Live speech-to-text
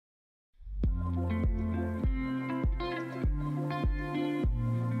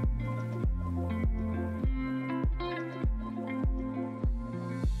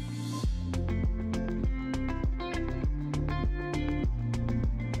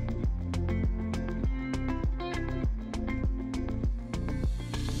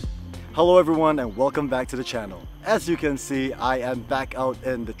Hello everyone and welcome back to the channel. As you can see, I am back out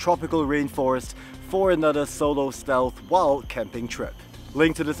in the tropical rainforest for another solo stealth while camping trip.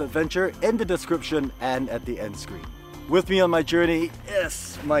 Link to this adventure in the description and at the end screen. With me on my journey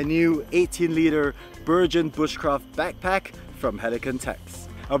is my new 18-liter Bergen Bushcraft backpack from HELIKON-TEX.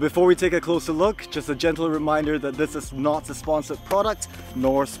 Now before we take a closer look, just a gentle reminder that this is not a sponsored product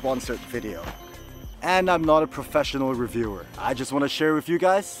nor sponsored video. And I'm not a professional reviewer. I just want to share with you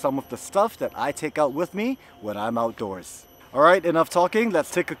guys some of the stuff that I take out with me when I'm outdoors. Alright, enough talking, let's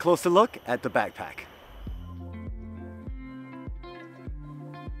take a closer look at the backpack.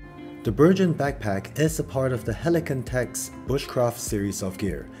 The Bergen backpack is a part of the HELIKON-TEX Bushcraft series of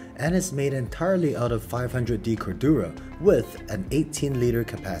gear and is made entirely out of 500D Cordura with an 18-liter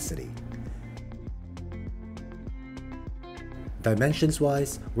capacity.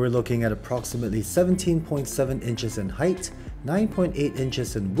 Dimensions-wise, we're looking at approximately 17.7 inches in height, 9.8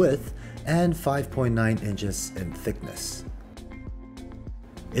 inches in width, and 5.9 inches in thickness.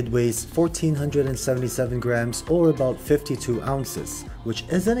 It weighs 1,477 grams or about 52 ounces, which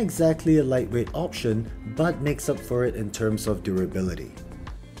isn't exactly a lightweight option, but makes up for it in terms of durability.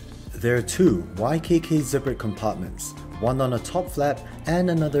 There are two YKK zippered compartments, one on the top flap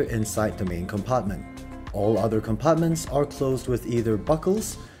and another inside the main compartment. All other compartments are closed with either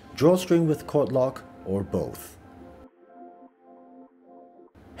buckles, drawstring with cord lock, or both.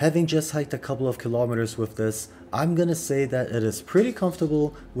 Having just hiked a couple of kilometers with this, I'm gonna say that it is pretty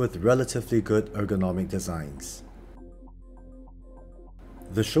comfortable with relatively good ergonomic designs.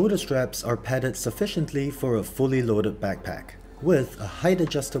 The shoulder straps are padded sufficiently for a fully loaded backpack, with a height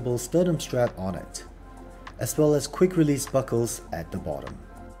adjustable sternum strap on it, as well as quick release buckles at the bottom.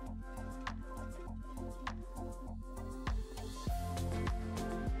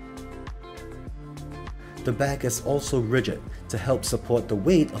 The bag is also rigid to help support the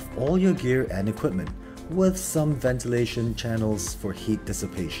weight of all your gear and equipment, with some ventilation channels for heat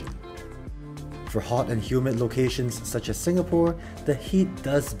dissipation. For hot and humid locations such as Singapore, the heat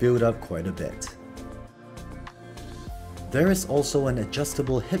does build up quite a bit. There is also an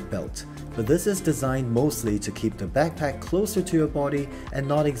adjustable hip belt, but this is designed mostly to keep the backpack closer to your body and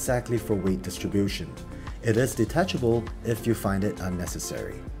not exactly for weight distribution. It is detachable if you find it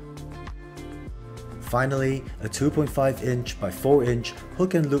unnecessary. Finally, a 2.5 inch by 4 inch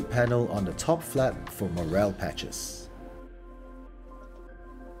hook and loop panel on the top flap for morale patches.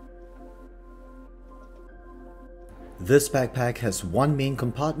 This backpack has one main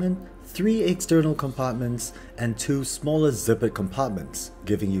compartment, 3 external compartments, and 2 smaller zippered compartments,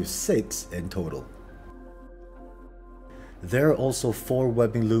 giving you 6 in total. There are also 4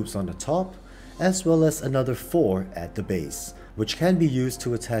 webbing loops on the top, as well as another 4 at the base, which can be used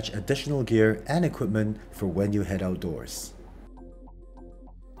to attach additional gear and equipment for when you head outdoors.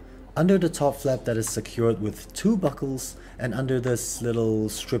 Under the top flap that is secured with 2 buckles, and under this little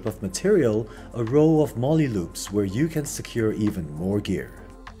strip of material, a row of molly loops where you can secure even more gear.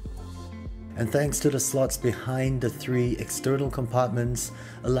 And thanks to the slots behind the 3 external compartments,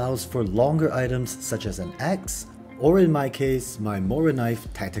 allows for longer items such as an axe, or in my case, my Mora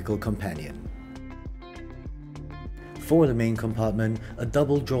knife tactical companion. For the main compartment, a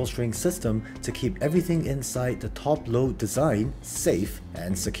double drawstring system to keep everything inside the top load design safe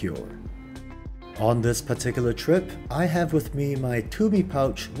and secure. On this particular trip, I have with me my Tumi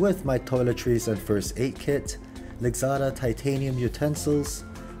pouch with my toiletries and first aid kit, Lexada titanium utensils,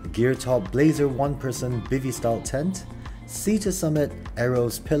 Gear Top Blazer 1-person bivy style tent, Sea to Summit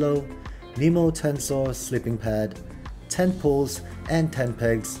Arrows pillow, Nemo Tensor sleeping pad, tent poles, and tent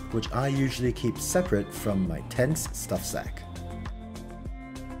pegs, which I usually keep separate from my tent's stuff sack.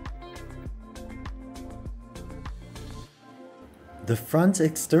 The front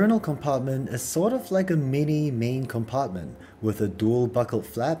external compartment is sort of like a mini main compartment with a dual buckled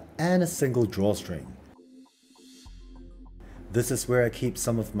flap and a single drawstring. This is where I keep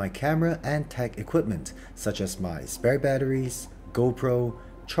some of my camera and tech equipment such as my spare batteries, GoPro,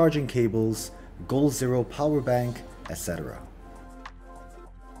 charging cables, Goal Zero power bank, etc.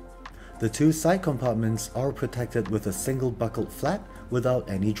 The 2 side compartments are protected with a single buckled flap without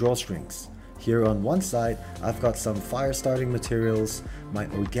any drawstrings. Here on one side, I've got some fire starting materials, my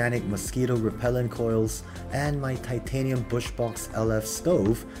organic mosquito repellent coils, and my titanium Bushbox LF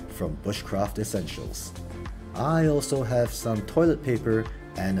stove from Bushcraft Essentials. I also have some toilet paper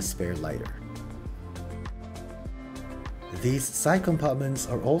and a spare lighter. These side compartments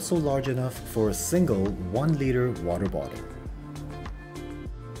are also large enough for a single 1-liter water bottle.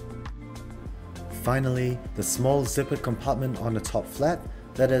 Finally, the small zippered compartment on the top flap,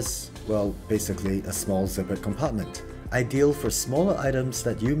 that is, well, basically a small zippered compartment. ideal for smaller items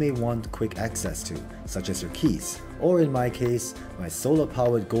that you may want quick access to, such as your keys, or in my case, my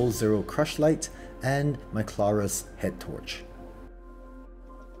solar-powered Goal Zero crush light and my Clarus head torch.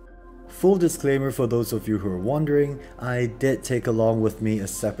 Full disclaimer for those of you who are wondering, I did take along with me a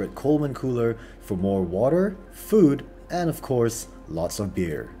separate Coleman cooler for more water, food, and of course, lots of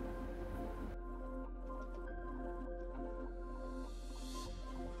beer.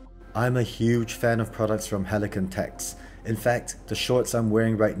 I'm a huge fan of products from HELIKON-TEX. In fact, the shorts I'm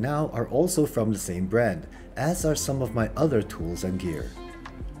wearing right now are also from the same brand, as are some of my other tools and gear.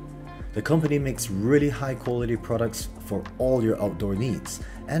 The company makes really high quality products for all your outdoor needs,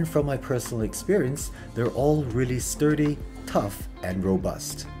 and from my personal experience, they're all really sturdy, tough, and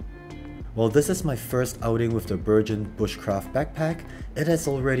robust. While this is my first outing with the Bergen Bushcraft backpack, it has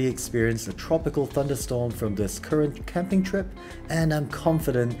already experienced a tropical thunderstorm from this current camping trip, and I'm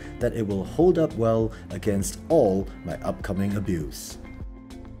confident that it will hold up well against all my upcoming abuse.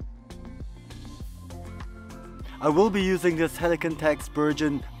 I will be using this HELIKON-TEX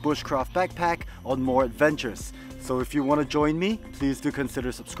Bergen Bushcraft backpack on more adventures, so if you want to join me, please do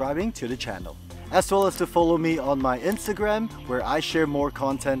consider subscribing to the channel. As well as to follow me on my Instagram, where I share more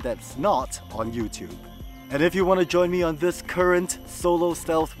content that's not on YouTube. And if you want to join me on this current solo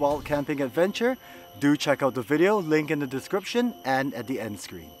stealth wild camping adventure, do check out the video, link in the description and at the end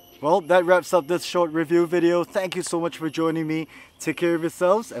screen. Well, that wraps up this short review video. Thank you so much for joining me. Take care of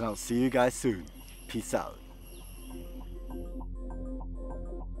yourselves and I'll see you guys soon. Peace out.